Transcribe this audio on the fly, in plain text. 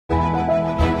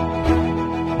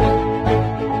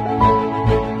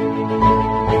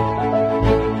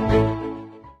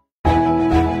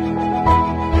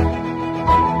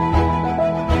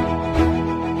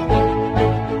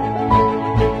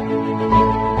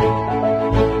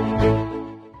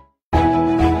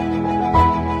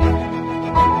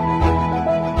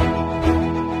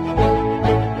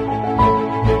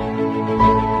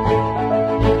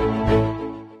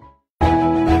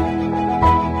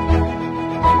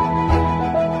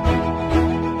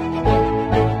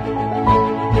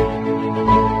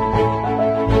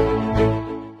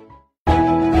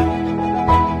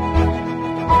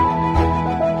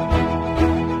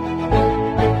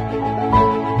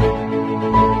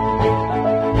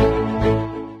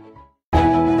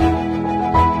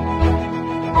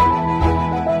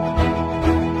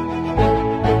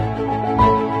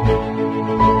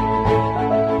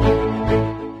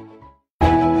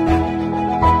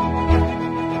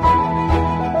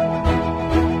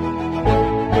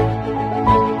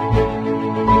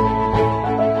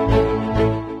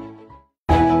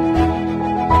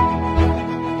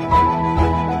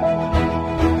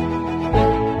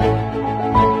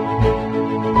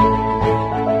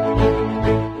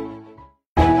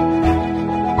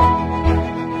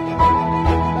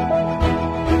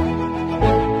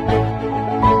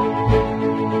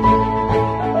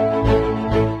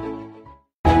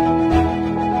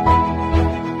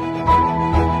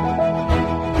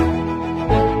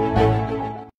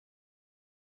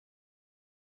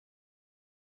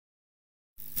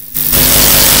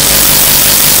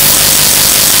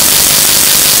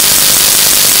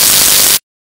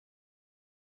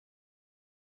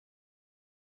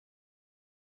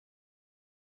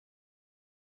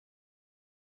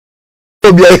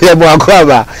obi e mo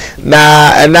akwaba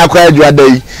na kwa adwada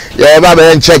yi ye ba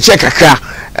ba check kakra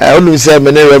onu se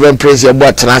me ne Reverend Prince ye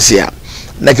bo tenase a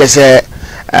na kese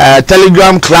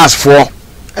Telegram class for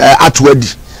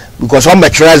atwadi because on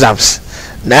metro exams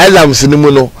na exams ni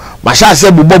mu no ma sha se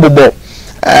bobo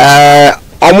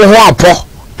omo ho apo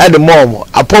e de mom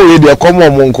apo we de kom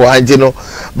mom nko anje no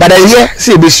but here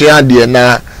see be sua de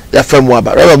na ya famu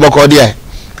aba Reverend Boko de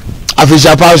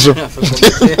official pastor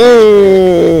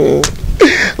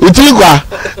utikwa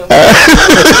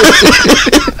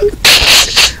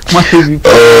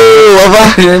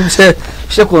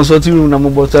she consulting room na mo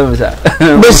bottom sir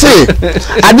me say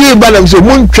ade ba na so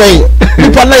mun twen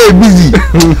people na e busy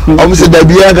o say da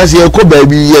bia ka say ye ko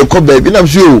baabi na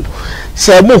so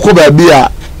say mo ko baabi a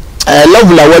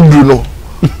level a wadu no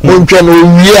mun twen no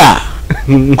wi a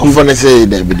ko for na say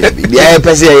da bi bia e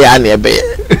pese ya na e be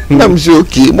na so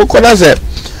okay mo ko na say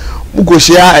mo ko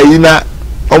share ayina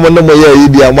omo no mo ye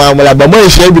di amamala ba mo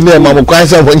share bi na ma mo kwan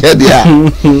say mo nya dia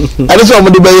ade so mo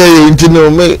de ba ye intino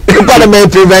me pa me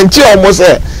prevent omo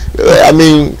say I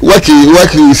mean work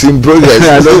is in progress.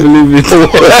 I don't believe it.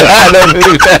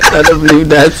 I don't believe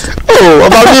that. Oh,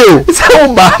 about you?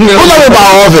 So bad.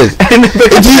 About office.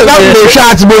 It is not the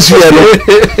atmosphere.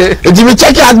 It is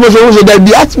check atmosphere so that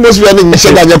the atmosphere is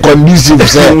not conducive.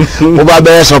 Over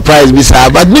there surprise me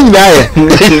sir, but me there.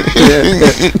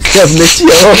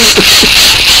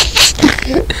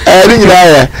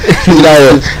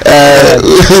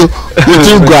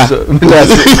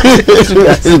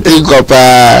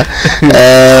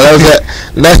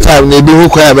 Next time they do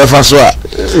require be for so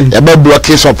e block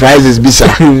surprises bisa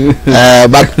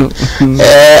but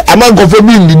am go for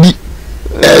me ndidi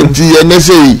nti ene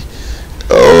say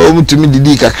o mutumi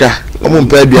didi kakra o mo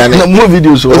mpa aduane mo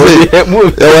videos o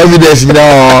evidence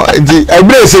na nti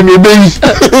ebre se me ebeyi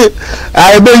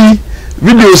ebeyi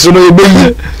videos no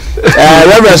ebeyi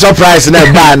Reverend surprise na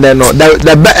band no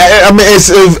I mean it's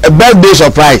a birthday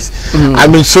surprise. I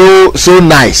mean so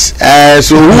nice.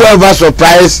 So whoever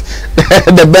surprised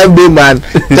the birthday man,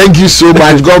 thank you so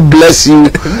much. God bless you.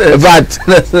 But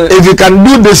if you can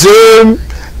do the same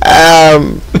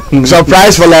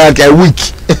surprise for like a week,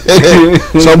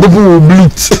 some people will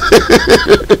bleed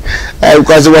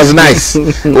because it was nice.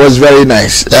 It was very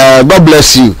nice. God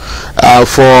bless you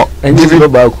for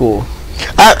giving back.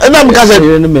 No, because so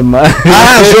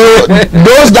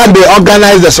those that they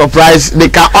organize the surprise, they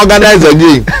can organize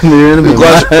again.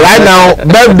 Because right now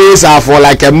birthdays are for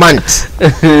like a month.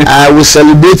 We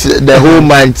celebrate the whole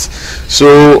month,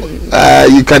 so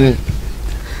you can.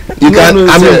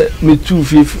 I mean, me too.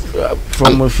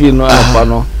 From a few no,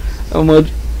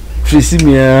 Tracy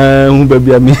me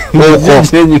baby me.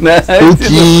 Okay,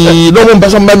 no one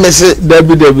person me say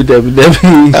Debbie.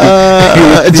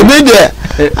 It's me there.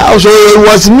 Also it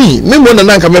was me more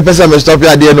than can me person me stop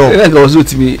here there no. Like was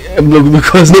with me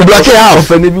because me block it half.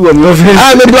 Opani bi wo me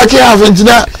me block it half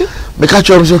ntina me catch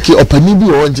you say okay opani bi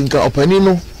wo ntinka opani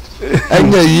no.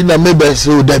 Anya yi na me be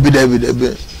so Debbie.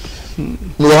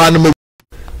 No one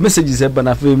messages eba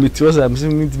na fe me tio say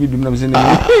me me dum na me say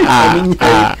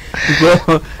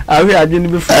I we adwene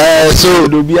be so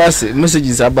do bi ase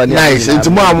messages aba nice it's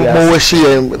more we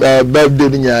share birthday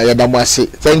nya ya dam ase.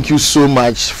 Thank you so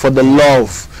much for the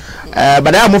love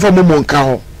but I am for momo nka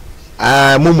ho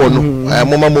momo no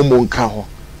momo nka ho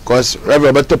cause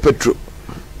Reverend Beto Petro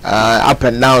up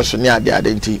and down so near the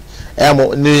identity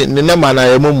ni na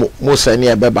na momo mo say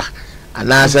ne beba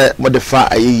ana say modify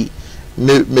ayi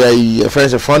me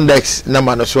friends of Fondex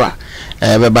number no so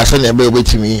be ba so na be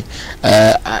wetimi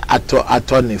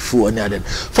ato ne fu oni aden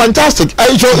fantastic.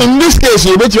 So in this case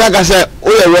you bet you aka say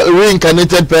o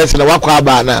reincarnated person wakwa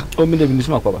aba na o me dem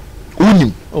nisma kwaba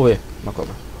unim oh yeah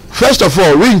makwaba. First of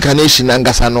all, reincarnation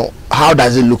angasa no, how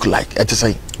does it look like?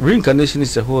 Reincarnation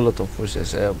is a whole lot of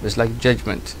process. It's like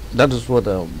judgment. That is what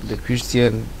the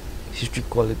Christian history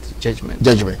call it, judgment.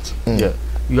 Yeah,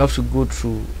 you have to go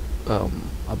through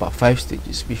about 5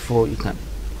 stages before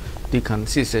they can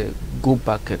say go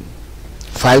back and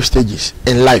 5 stages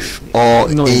in life or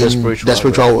no, in the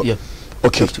spiritual world. Yeah.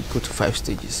 Okay. You have to go to 5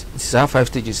 stages. This is 5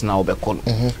 stages now be called.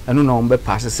 And no number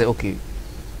pass say okay.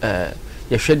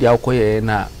 You share the alcohol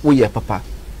na we papa.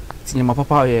 Tinyama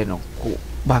papa ye no go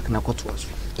back na go to us.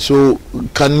 So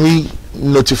can we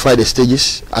notify the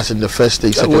stages as in the first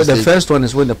stage? Well, the first one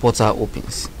is when the portal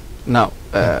opens. Now,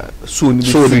 so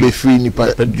be free ni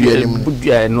pa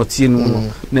not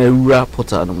in na ura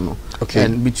portal no. Okay.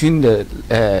 And between the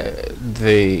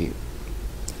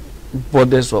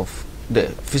borders of the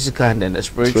physical and then the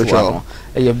spiritual.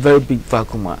 A very big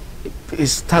vacuum.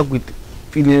 It's stuck with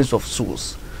billions of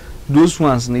souls. Those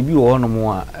ones maybe one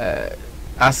more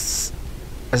as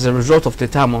as a result of the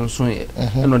time on so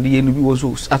and on the end we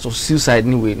also out of suicide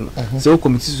anyway. So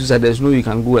commit suicide, there's no you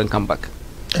can go and come back.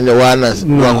 And the one that's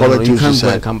you can't go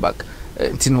and come back.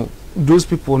 You know, those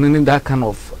people in that kind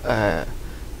of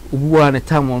who are the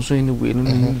time on so anyway.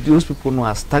 Those people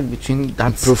are stuck between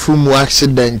that profumo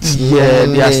accident. Yeah,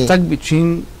 they are stuck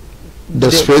between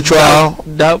the spiritual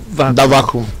that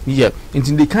vacuum. Yeah,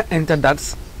 until they can't enter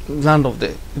that land of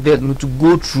the dead, to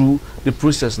go through the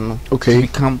process, no. Okay.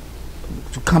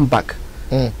 To come back.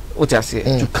 What I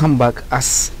say, to come back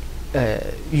as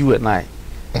you and I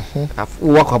have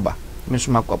wakaba,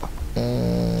 mismakwaba.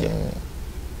 Yeah,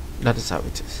 that is how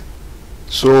it is.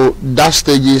 So that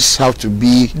stages have to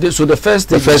be. So the first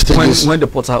stage is when the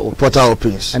portal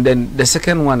opens. And then the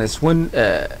second one is when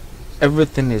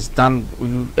everything is done,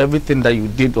 everything that you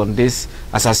did on this,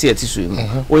 as I see it,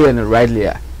 you're in the right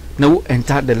layer. Now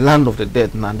enter the land of the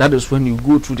dead. Now that is when you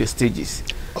go through the stages.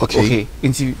 Okay.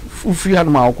 Into if you had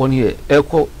my here,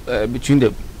 between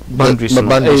the boundaries,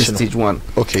 stage 1.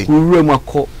 Okay.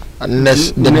 And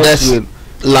the next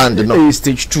land, no.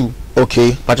 Stage 2.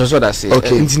 Okay. But that's what I say.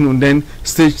 Okay. Then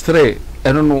stage 3.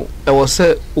 I don't know. I was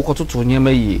say ukoto to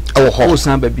nyema yi. Oh,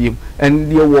 san baby. And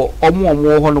there were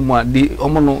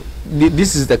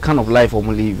this is the kind of life I'm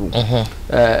living. To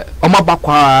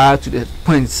the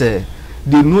point say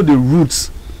they know the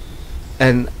roots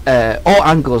and all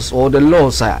angles or the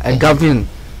laws are govern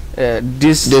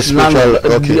this land,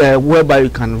 whereby you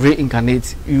can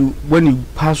reincarnate. You when you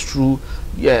pass through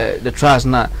the trials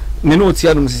now. Me know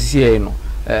you know.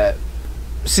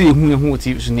 See who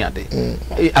assume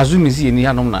see ni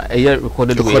anom na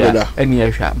recorded way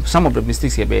some of the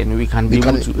mistakes here we can be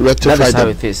able to rectify. That is how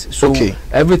it is. So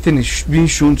everything is being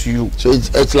shown to you. So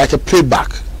it's like a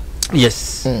playback.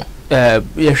 Yes.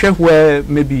 Where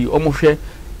maybe almost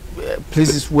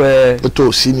places where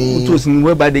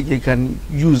whereby they can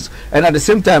use, and at the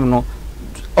same time no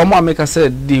Oma Maker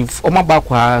said they've Oma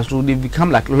Bakwa, so they become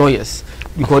like lawyers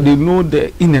because they know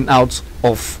the in and out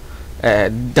of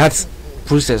that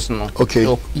process, no. Okay.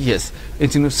 So, yes.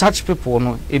 And you know, such people,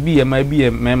 no, a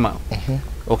member.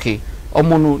 Okay.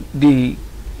 No, they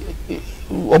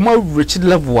rich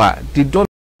level, they don't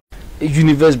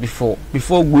universe before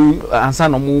going answer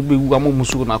no more be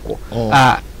musu nako.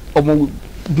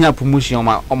 Promotion on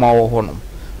my honor.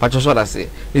 But just what I say.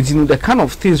 And you know, the kind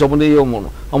of things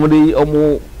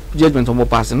omo judgment omo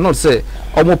passing. Not say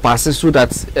omo passing so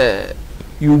that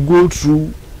you go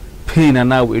through pain and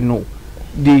now we know.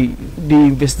 They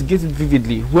investigate it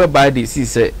vividly, whereby they see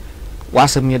say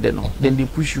what's a then they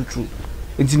push you through.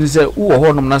 Until you say,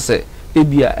 oh, say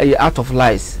a out of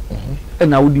lies,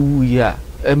 and now the here,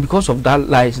 and because of that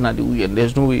lies now the and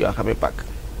there's no way you are coming back.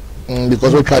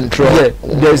 Because we control. Yeah,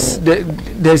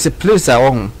 there's a place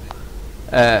around.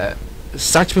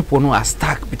 Such people know are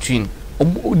stuck between.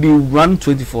 They run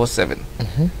 24/7.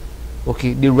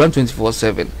 Okay, they run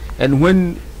 24/7, and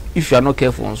when if you are not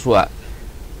careful on so.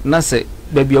 Na say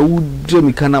baby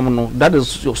that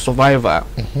is your survivor.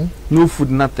 No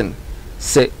food, nothing.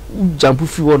 Say jump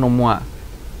if you want no more,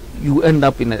 you end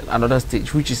up in another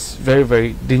stage which is very,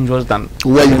 very dangerous than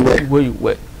where you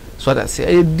were. So that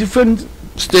say a different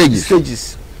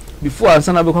stages before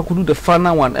Ansana could do the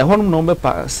final one. I want number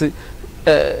say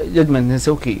judgment and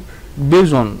say okay,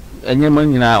 based on any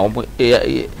money now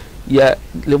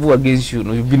level against you,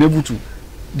 you've been able to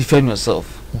defend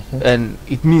yourself, and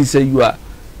it means that you are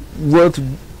well to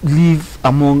live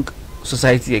among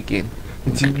society again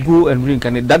until you go and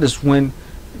reincarnate. That is when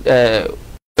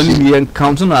we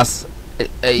encounter us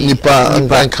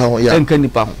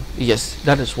nipa. Yes,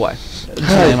 that is why.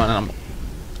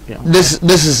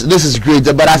 This is great,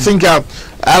 but I think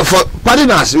for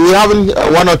pardon us, we're having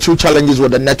 1 or 2 challenges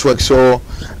with the network, so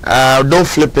don't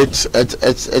flip it.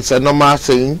 It's a normal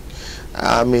thing.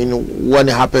 I mean, when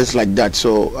it happens like that,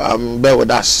 so bear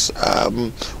with us.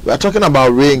 We are talking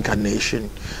about reincarnation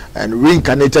and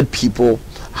reincarnated people,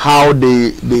 how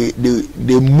they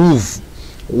move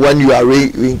when you are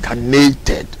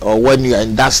reincarnated or when you are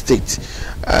in that state.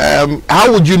 How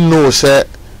would you know, sir?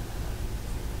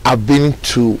 I've been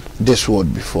to this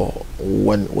world before.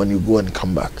 When you go and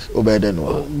come back,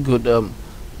 good.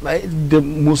 The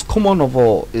most common of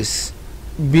all is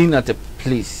being at a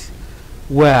place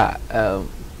where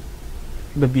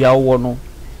baby I want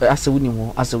as a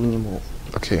winning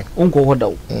okay. Uncle what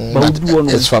out, but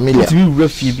it's familiar. To be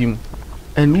refugee,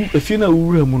 and if you know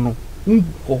Remuno,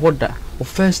 what or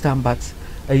first time, but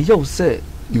you say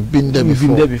you've been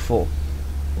there before.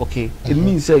 Okay, it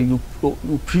means that you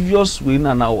previous win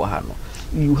an hour.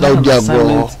 You had an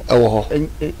assignment, and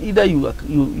either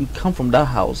you come from that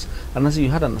house, and I say you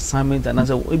had an assignment, and I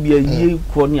said maybe a year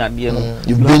crony at the end.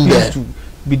 You've been there.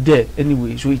 be there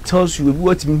anyway. So it tells you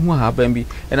what me who happen be,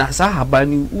 and as I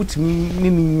happen, what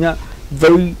me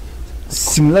very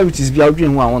similarities be out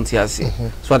doing what I want to say.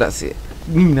 So what I say,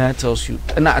 me tells you,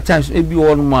 and at times maybe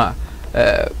one more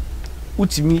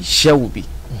what me share will be.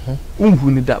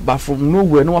 Who need that, but from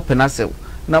nowhere, no open ourselves.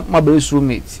 Not my best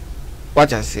roommate.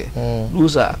 What I say,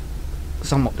 those are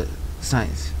some of the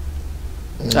signs.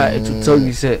 To tell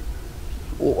you say,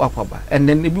 and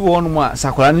then maybe one more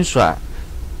Sakurani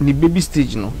in the baby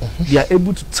stage, you know, they are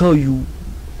able to tell you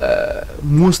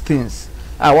most things.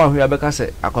 I want to hear Becca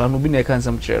say, I can't be a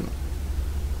some channel.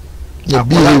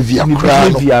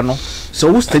 Behavior, no.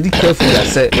 So we study carefully. I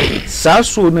say,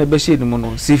 so no be shade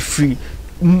mono, say free.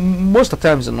 Most of the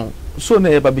times, you know, so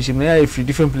never be shade free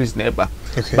different place never.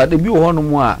 But the be one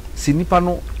more, see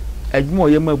Nipano, a more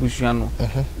yama bushiano,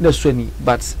 that's funny,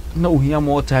 but no, we have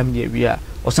more time there we are,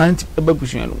 or scientific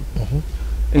bushiano.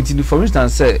 And for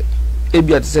instance, say,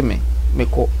 Ebi at seme me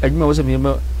ko adwuma wo se me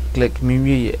click me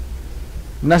wie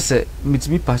na se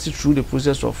me pass through the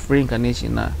process of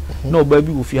reincarnation na no ba bi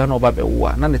wo fi ha na oba be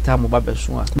wo na ne time oba be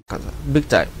so big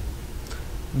time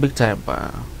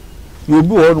pa you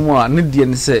be one more ne de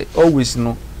ne say always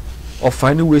no or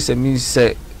find ways and means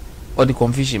say or the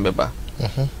confusion beba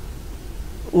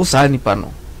o sa nipa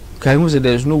no can you say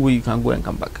there is no way you can go and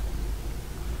come back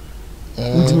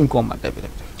come back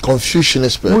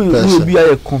Confucianist person. We be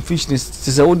a Confucianist.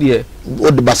 Say oh dear.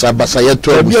 What the basa ya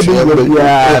to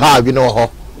have you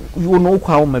know you know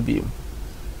how maybe.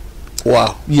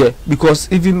 Wow. Yeah,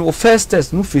 because even first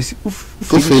test no face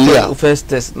failure first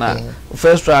test na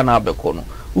first try na be ko no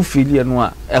u failure no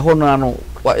a e ho no ano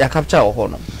ya capture ho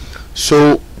no.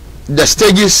 So the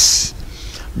stages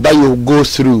that you go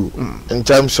through in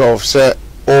terms of say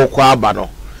o kwa aba no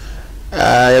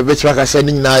which like I said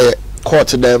na court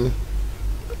them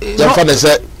your father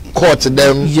said court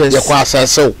them yes.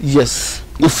 So yes,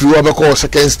 if you ever call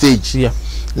second stage yeah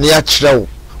near chrow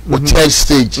or third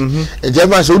stage and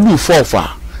German so do four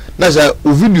far na say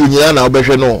o video nyina na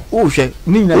obehwe no o hwe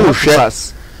ni nyina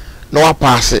pass no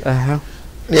pass it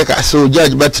so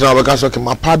judge better now because okay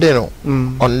my pardon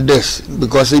on this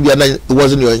because it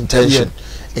wasn't your intention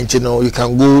and you know you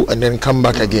can go and then come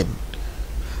back again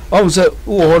say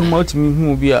o hon mo timi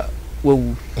hu bi a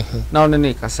wawu now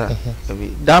na kasa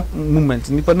that moment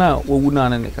nipa na wawu na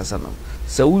na kasa no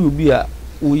so we be a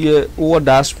we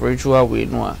that spiritual way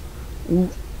no a you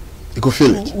could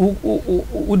feel it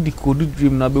we decode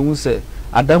dream na be hu say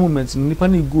at that moment nipa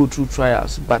na go through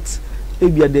trials but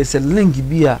there's a link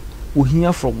be a we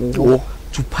hear from to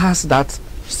pass that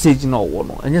stage no one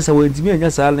and yes when me and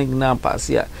yes link na pass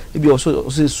here also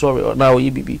say sorry or now you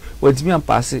be when me and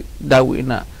pass it that way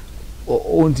na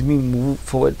or to me move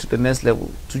forward to the next level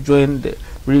to join the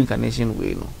reincarnation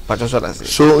way no but that's what I say.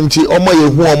 So until omo ye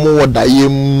hu omo da ye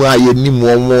mu aye ni mu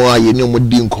omo aye ni omo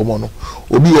di nkomo no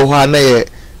obi wo ha na ye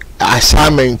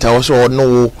assignment also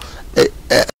no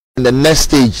in the next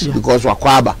stage because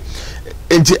wakwaba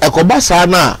enti ekoba sa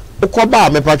na ukoba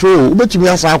me patro ubetumi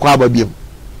asa akwaba biem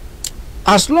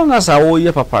as long as I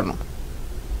ye papa no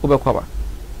ubekwaba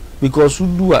because you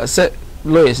do say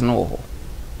lawyers no.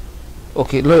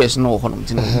 Okay, lawyers know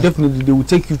definitely they will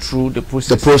take you through the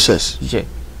process. Yeah.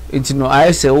 And you know,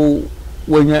 I say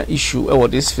when your issue or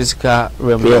this physical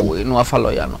realm no afa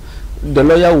lawyer no. The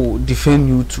lawyer will defend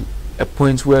you to a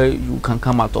point where you can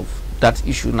come out of that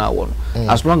issue now one.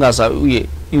 As long as we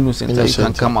innocent you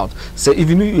can come out. So if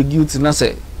you know you're guilty now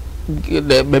say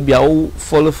the maybe I will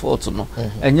follow for to know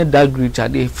and yet that great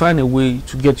they find a way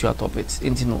to get you out of it.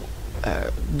 And you know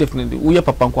definitely we are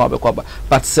papa kwa bekwaba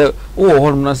but say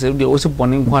hon na say they also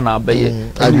born kwa na be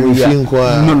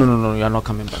no you are not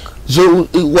coming back. So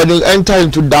when you enter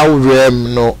into that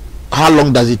realm no how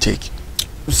long does it take?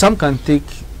 Some can take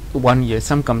 1 year,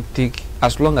 some can take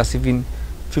as long as even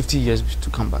 50 years to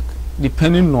come back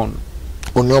depending on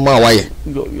normal way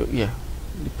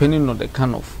depending on the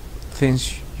kind of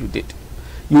things you did.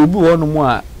 You will be one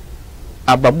more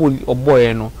ababuli or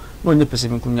boy no onye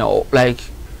person kunya like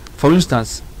for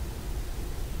instance,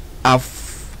 my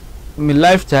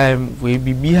lifetime will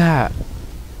be here.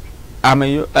 I'm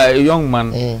a young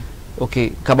man. Okay,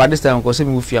 by this time because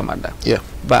me fear mother. Yeah.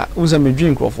 But once I'm a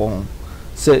drink for home,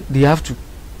 so they have to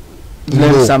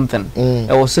learn something.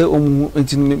 I will say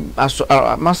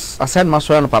I must assign my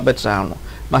son up a better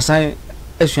my sign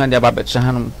as you and the better.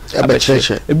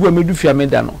 A boy may do fear me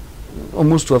dano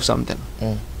almost 12 something.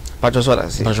 But that's what I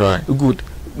say. That's right. Good.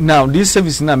 Now this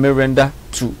service now may render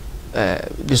to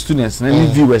the students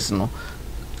and viewers no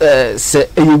say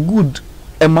a good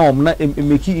amount na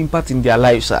making impact in their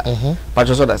lives but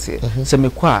just what I say say me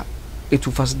kwa it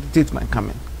will facilitate my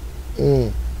coming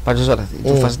But just what I say,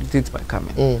 to facilitate my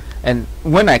coming. And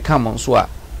when I come on, so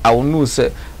I will know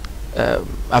say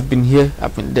I've been here,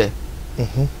 I've been there.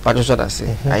 But just what I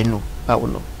say, I know, I will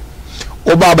know.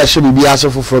 Obaba should be also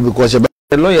for because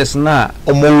the lawyers now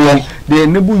they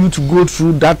enable you to go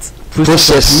through that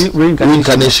process of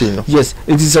reincarnation. Yes,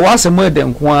 it is a once a more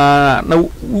than now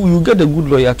you get a good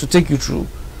lawyer to take you through.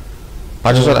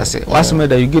 But that's what I say. Once a more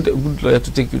that you get a good lawyer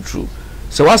to take you through.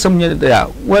 So once I'm there,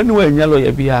 when you are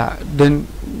lawyer be then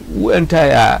you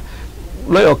enter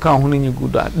lawyer account when you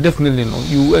good definitely no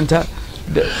you enter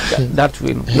that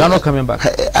way. No. You are not coming back.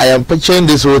 I am picturing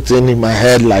this whole thing in my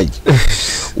head like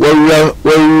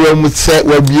when we say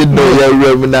when you know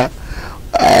you're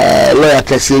lawyer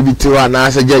can say be to and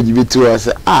answer judge be to us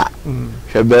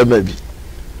maybe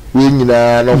we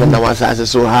no man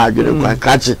so hard you can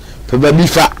catch it baby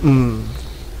fa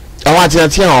I want to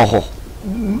tell ho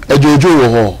e jojo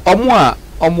ho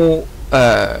omo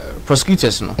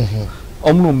prosecutors no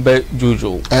omo be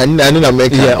jojo and na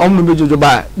make yeah omo be jojo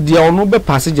ba dia ono be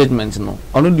pass judgment no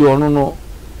ono dia ono no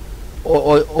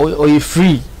o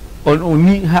free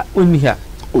oni ha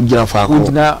ojina fa ko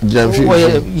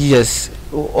yes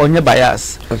onye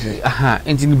bias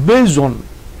and based on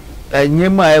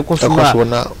nyema ekosoma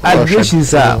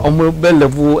allegations are on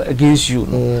level against you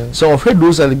so of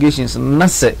those allegations na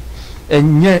say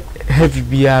enye heavy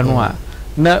bia no a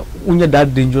na unye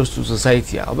that dangerous to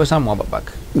society obesa mo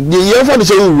back you for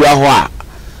say you ho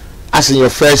as in your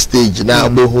first stage now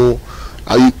behu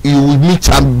you will meet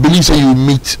I believe so you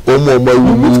meet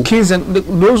omo kings and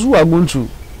those who are going to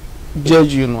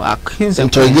judge you know are kings and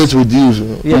interrogate with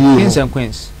you yeah kings and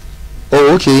queens.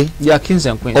 Oh, okay. They are kings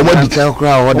and queens. Omo dikan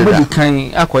kra ho de. Omo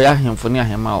dikan akoya ahemfo ne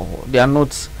ahema ho. They are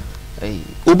not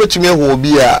obetumi ho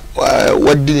bi a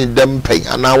wadi ni dem pen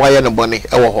ana waye ne bone e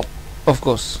wo ho. Of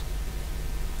course.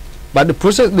 But the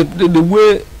process the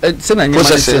way say na nyama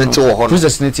process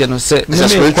ne no say it's a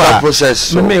spiritual process.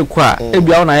 So me kwa e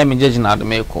bia na me judge na de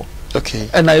me ko. Okay.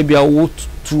 And na e bia wo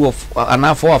two of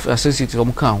ana four of associates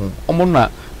omo kan ho. Omo na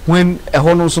when a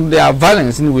hono so there are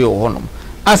violence in the way of honor.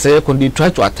 As a they try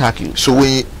to attack you. So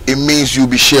when it means you'll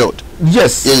be shielded.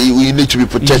 Yes. Yeah, you need to be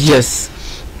protected. Yes.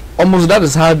 Almost that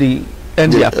is how they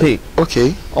earn their pay.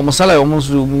 Okay. Almost like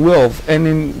almost the way of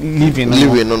earning living.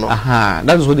 No.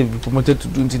 That is what they've been promoted to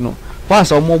do. You know.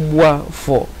 Plus, more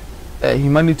for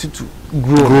humanity to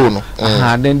grow. No.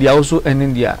 Then they are also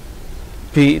earning their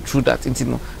pay through that. You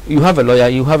know. You have a lawyer,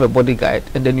 you have a bodyguard,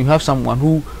 and then you have someone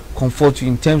who comfort you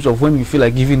in terms of when you feel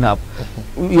like giving up.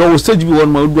 You always say you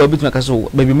one do a bit like so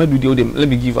maybe let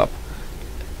me give up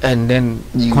and then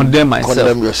you condemn myself.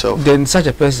 Condemn yourself. Then such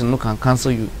a person who can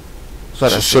cancel you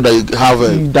so that you have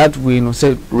a that way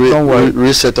say don't worry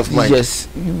reset of mind. Yes,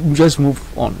 you just move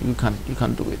on. You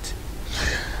can do it.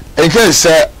 In case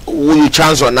you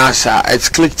chance on us, it's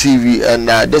Click TV and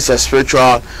this is a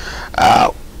spiritual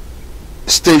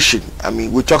station. I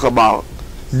mean we talk about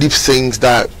deep things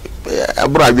that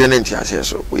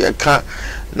so we can't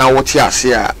now what you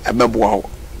say ebebo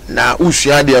na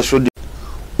usua de so de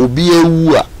obi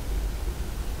ewu a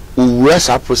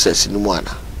rest process ni mu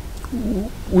ana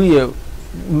we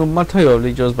no matter your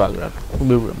religious background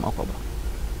we remarkable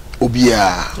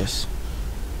yes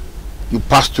you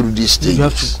pass through this stage. You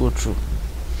have to go through,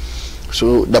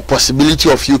 so the possibility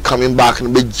of you coming back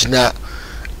and be jina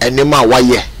enema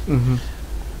waye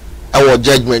our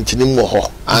judgment in Moho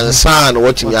and son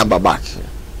what you are back.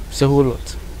 It's a whole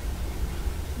lot.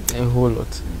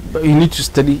 But you need to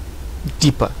study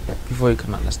deeper before you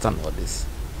can understand all this.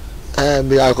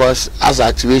 Because as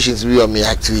activations we are me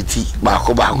activity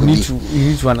you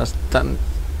need to understand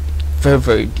very,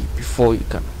 very deep before you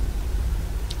can.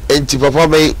 And to papa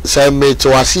may say me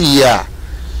to see here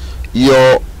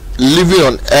you're living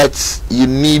on earth you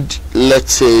need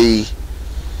let's say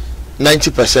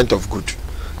 90% of good.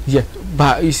 Yeah,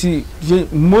 but you see,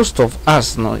 most of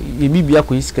us, we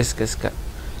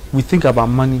think about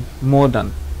money more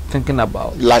than thinking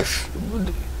about life.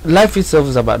 Life itself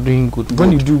is about doing good.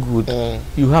 When you do good,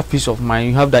 you have peace of mind,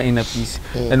 you have that inner peace.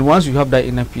 And once you have that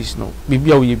inner peace, maybe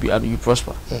you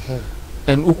prosper.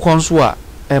 And ukonswa,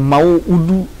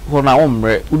 udu hona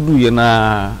omre, udu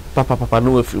yena papa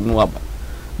no way from no.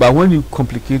 But when you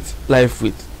complicate life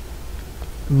with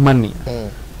money,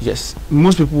 yes,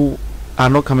 most people are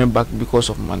not coming back because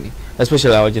of money,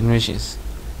 especially our generations.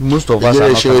 Most of us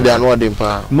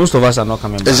are not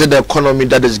coming back. Is it the economy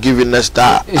that is giving us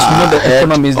that? It's not the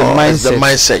economy, it's the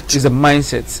mindset. It's the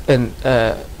mindset. And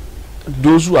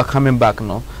those who are coming back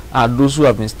now are those who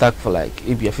have been stuck for like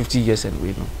maybe 50 years and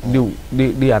we know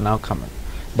they are now coming.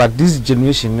 But this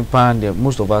generation,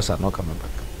 most of us are not coming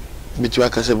back. Between I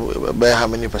can say by how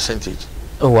many percentage?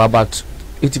 Oh, about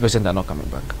 80% are not coming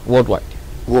back worldwide.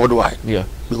 Yeah,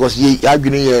 because you are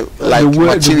getting like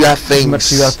material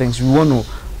things.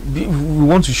 We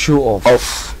want to show off.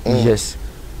 Yes.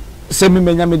 Same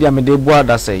media me dey board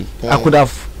that say I could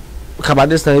have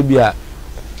kabadesta bia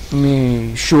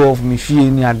me show off me feel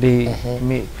any day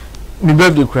me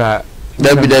birthday cry.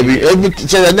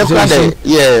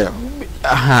 Yeah.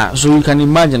 So you can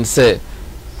imagine say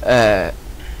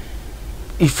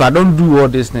if I don't do all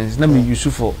these things, let me use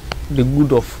it for the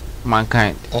good of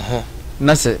mankind.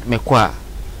 Na say me kwa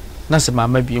na say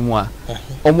mama bi mu a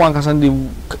omo ankasan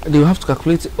they have to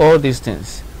calculate all these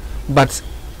things, but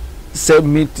say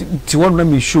me to want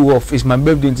me show off is my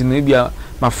birthday in Libya,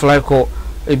 my fly call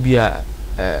Ebia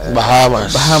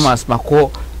Bahamas my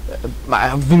call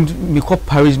I've been me call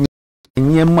Paris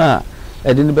nyema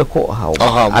I didn't be call how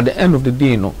at the end of the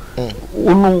day no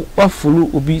ono wa follow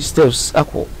obi steps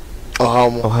akọ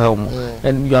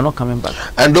and you are not coming back,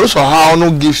 and those are how no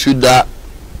gives you that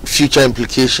future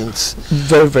implications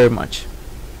very, very much.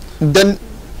 Then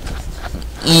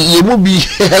you will be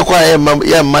quite man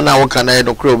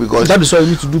because that is why you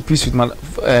need to do peace with Mother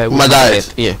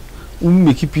Earth. Yeah, we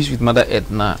make peace with Mother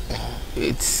Earth now.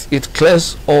 It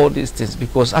clears all these things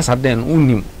because as at then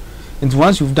unim, and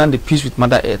once you've done the peace with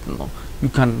Mother Earth, no, you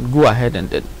can go ahead and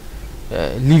then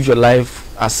live your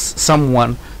life as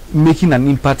someone making an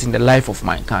impact in the life of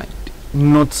mankind,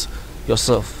 not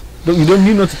yourself. You don't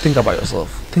need not to think about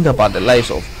yourself. Think about the lives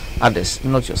of others,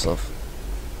 not yourself.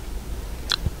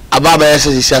 Ababa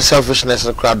says it's your selfishness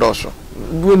and crowd also.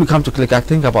 When we come to click, I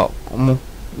think about more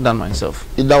than myself.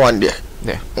 In that one there.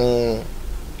 Yeah.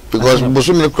 Because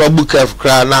Bosum crowd book of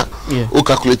crana, who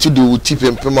calculated the tip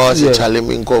and promote a challenge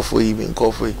in coffee,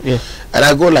 Yeah. And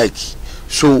I go like,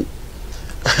 so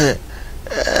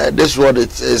this word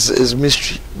is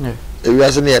mystery. Yeah. If you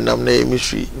ask me, I'm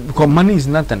mystery. Because money is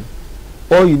nothing.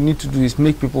 All you need to do is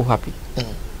make people happy.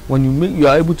 When you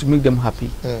are able to make them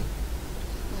happy,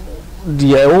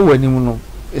 the own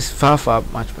is far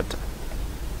much better.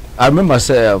 I remember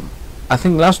I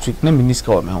think last week na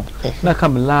minister wa me ho na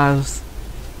come last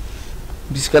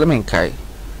discuss me kai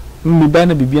me ba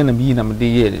na bibia na bi na me de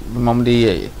ye mam de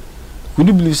ye. Could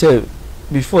you believe say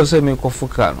before say me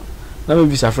kofuka no na me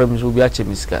visa friend so bi a che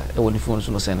miska e woni phone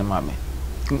so no send ma me.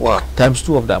 Wow. Times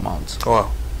 2 of the amount.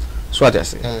 Wow. So what I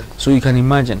say. So you can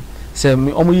imagine say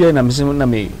me omo ye na me say na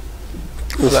me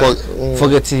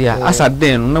forget here as at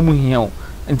then na mu hia o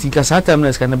nti ka sa time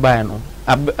na ska ne buy no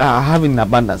having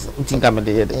abundance nti ka me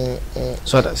de ye.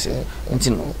 So what I say. Nti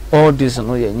no all this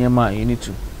no ye nyema you need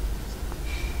to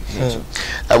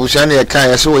Abushani ya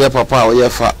kan so ye papa o ye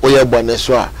fa o ye bone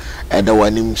so a da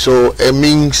wanim, so it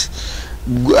means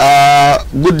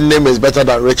good name is better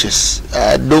than riches.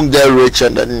 Don't get rich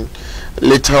and then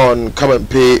later on come and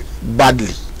pay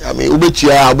badly. I mean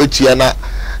ubetia na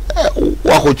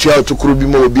wakotua to kuro bi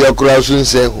mo obi akura so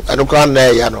nsen eno kra na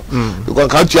ya no because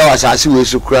kan tua wasase we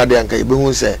so kura de anka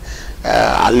ibehu say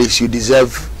at least you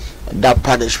deserve that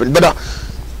punishment. But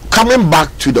coming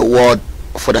back to the word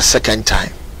for the second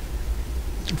time,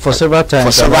 for several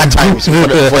times for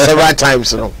several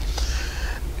times, you know,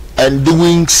 and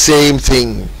doing same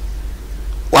thing.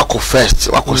 Wako first,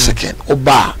 wako second,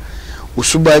 oba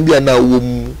usuba bi na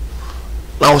wom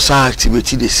now sa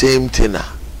activity the same thing.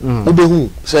 Ubehu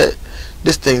say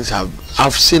these things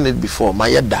I've seen it before. My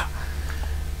yada.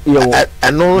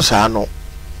 I know sa no.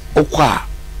 Okwa,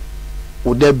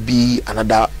 would there be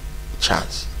another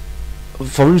chance?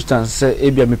 For instance, say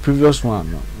ebia my previous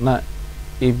one na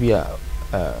ebia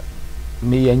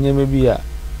me yanye maybe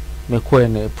me ko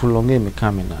na prolonge me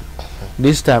kamina.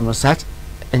 This time no such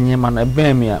enye man e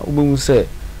ben me a ubehu say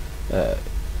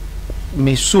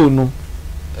me so no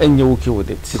enye okay with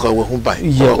it because we hum buy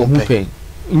yeah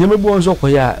nyame bo nso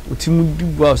koya utimu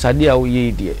dubu sade a wo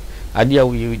ye die ade a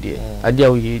wo ye die ade a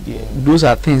wo ye die. Those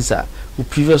are things that with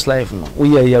previous life no wo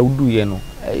ye ya udu ye no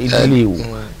delay wo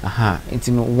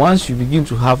you know, once you begin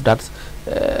to have that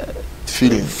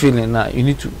feeling now you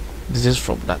need to desist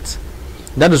from that.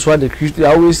 That is why the Christian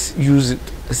always use it,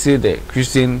 say the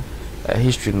Christian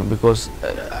history, no, because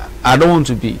I don't want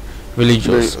to be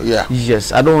religious.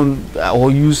 Yes, I don't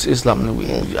or use Islam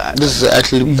anyway. This is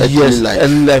actually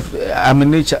life. I'm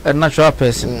a natural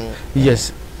person.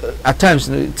 Yes, at times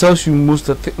it tells you most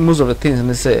of the things, and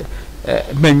they say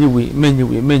many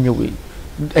way.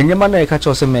 And your man catch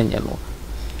us a menu. No,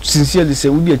 sincerely say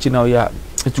we be now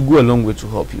to go a long way to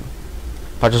help you.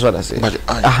 But that's what I say.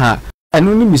 And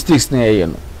only mistakes there, you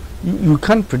know. You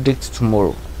can't predict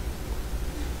tomorrow.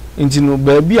 And you know,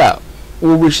 baby,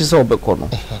 who wishes or becono,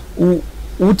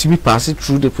 who to be passing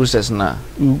through the process now,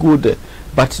 you go there.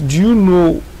 But do you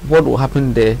know what will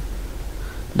happen there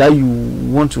that you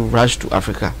want to rush to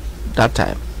Africa that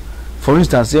time. For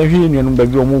instance, if you know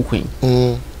baby omo queen,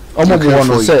 omo go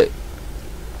no say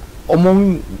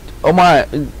omo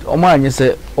anye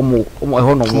say omo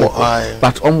ho no,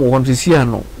 but omo want to see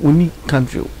no uni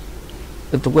country.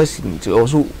 It was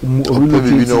also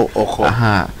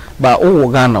but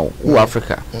oh Ghana, oh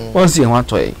Africa. Once you want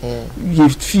to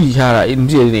give fee here in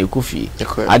the coffee.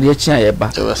 I dear China,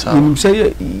 you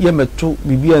say ye met to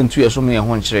be and 2 years so many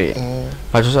one tray.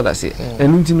 But just I say,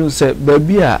 and you say,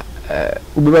 baby,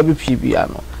 Ubabi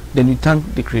Piano, then you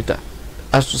thank the creator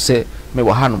as to say,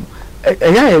 Mewahanum.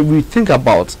 Yeah, we think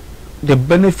about the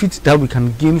benefits that we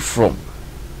can gain from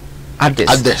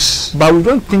others, but we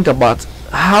don't think about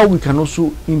how we can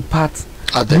also impart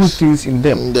good things in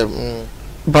them.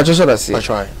 But just what I say,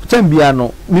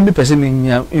 Tembiano, maybe person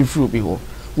in few people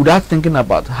without thinking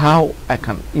about how I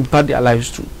can impart their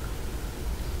lives too.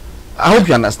 I hope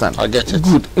you understand. I get it.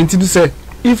 Good. Until say,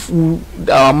 if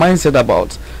our mindset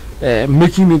about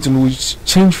making it we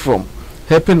change from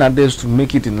helping others to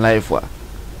make it in life,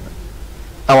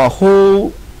 our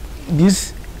whole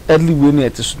this early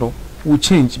way will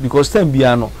change because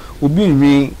Tembiano will be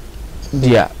in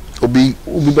there. Obi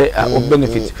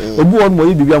benefit. Obi one more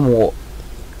you be more.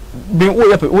 Be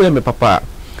o me papa.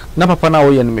 Na papa na o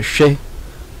ye me hwe.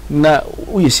 Na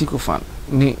o ye siko fan.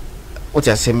 Ni o ti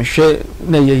ase me hwe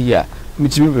na ye ya.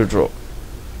 Mitimi withdraw.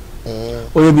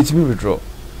 O ye mitimi withdraw.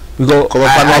 Because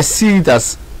I see it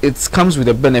as it comes with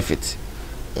a benefit.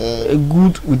 A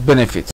good with benefit.